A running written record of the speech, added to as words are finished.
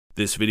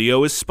This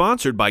video is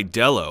sponsored by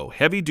Dello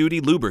heavy-duty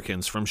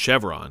lubricants from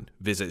Chevron.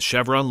 Visit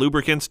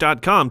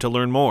chevronlubricants.com to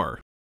learn more.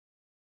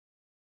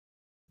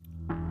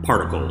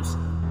 Particles,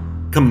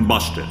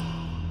 combustion,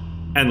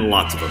 and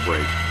lots of a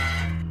break.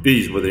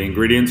 These were the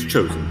ingredients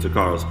chosen to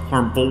cause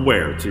harmful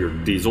wear to your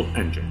diesel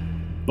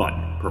engine. But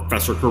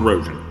Professor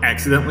Corrosion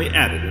accidentally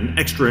added an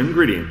extra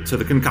ingredient to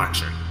the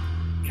concoction: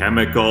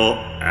 chemical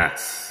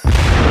S.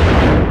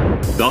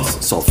 Thus,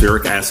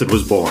 sulfuric acid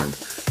was born.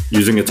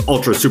 Using its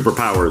ultra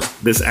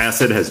superpowers, this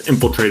acid has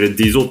infiltrated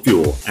diesel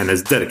fuel and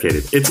has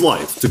dedicated its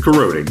life to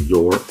corroding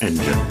your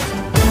engine.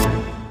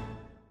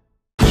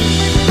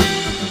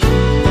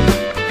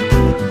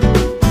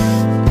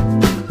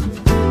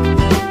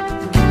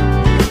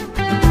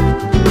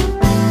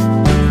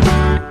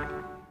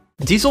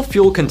 Diesel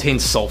fuel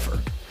contains sulfur.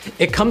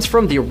 It comes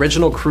from the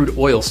original crude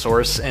oil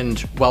source, and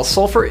while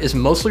sulfur is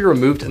mostly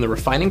removed in the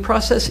refining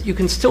process, you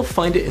can still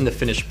find it in the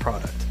finished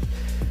product.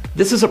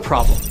 This is a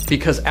problem,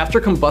 because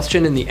after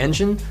combustion in the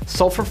engine,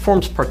 sulfur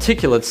forms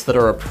particulates that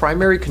are a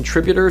primary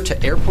contributor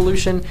to air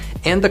pollution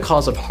and the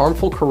cause of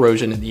harmful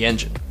corrosion in the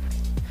engine.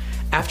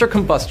 After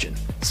combustion,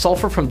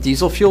 sulfur from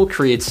diesel fuel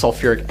creates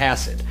sulfuric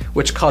acid,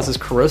 which causes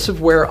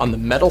corrosive wear on the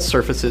metal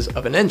surfaces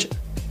of an engine.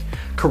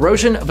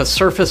 Corrosion of a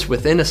surface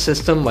within a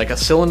system like a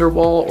cylinder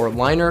wall or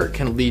liner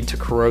can lead to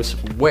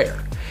corrosive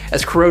wear,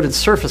 as corroded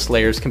surface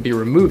layers can be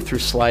removed through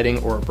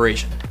sliding or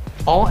abrasion.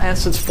 All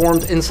acids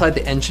formed inside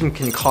the engine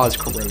can cause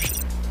corrosion.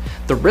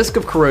 The risk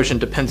of corrosion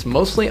depends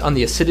mostly on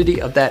the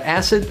acidity of that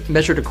acid,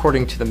 measured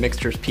according to the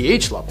mixture's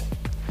pH level.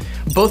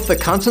 Both the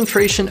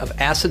concentration of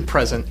acid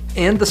present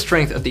and the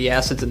strength of the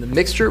acids in the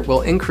mixture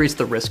will increase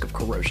the risk of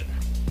corrosion.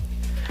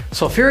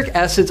 Sulfuric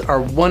acids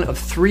are one of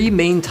three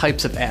main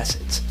types of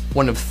acids,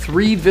 one of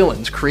three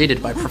villains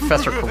created by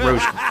Professor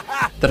Corrosion,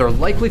 that are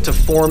likely to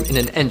form in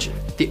an engine,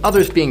 the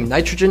others being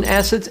nitrogen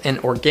acids and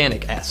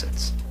organic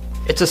acids.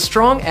 It's a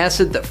strong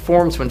acid that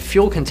forms when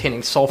fuel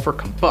containing sulfur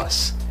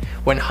combusts.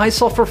 When high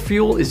sulfur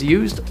fuel is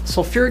used,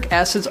 sulfuric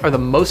acids are the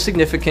most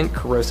significant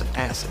corrosive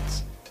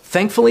acids.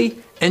 Thankfully,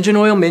 engine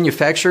oil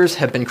manufacturers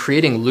have been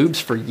creating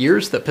lubes for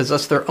years that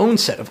possess their own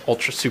set of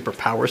ultra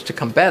superpowers to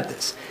combat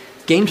this,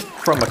 gained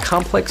from a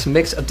complex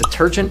mix of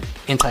detergent,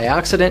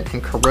 antioxidant,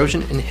 and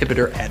corrosion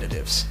inhibitor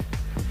additives.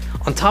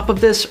 On top of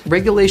this,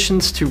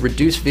 regulations to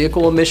reduce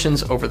vehicle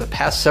emissions over the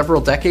past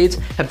several decades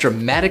have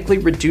dramatically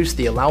reduced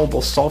the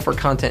allowable sulfur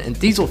content in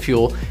diesel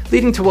fuel,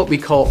 leading to what we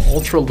call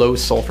ultra-low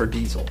sulfur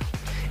diesel.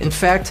 In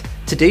fact,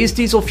 today's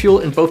diesel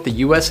fuel in both the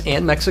US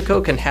and Mexico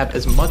can have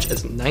as much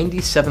as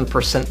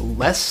 97%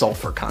 less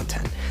sulfur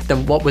content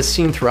than what was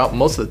seen throughout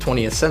most of the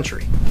 20th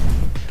century.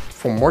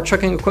 For more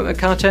trucking equipment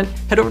content,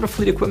 head over to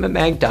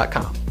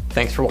fleetequipmentmag.com.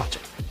 Thanks for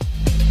watching.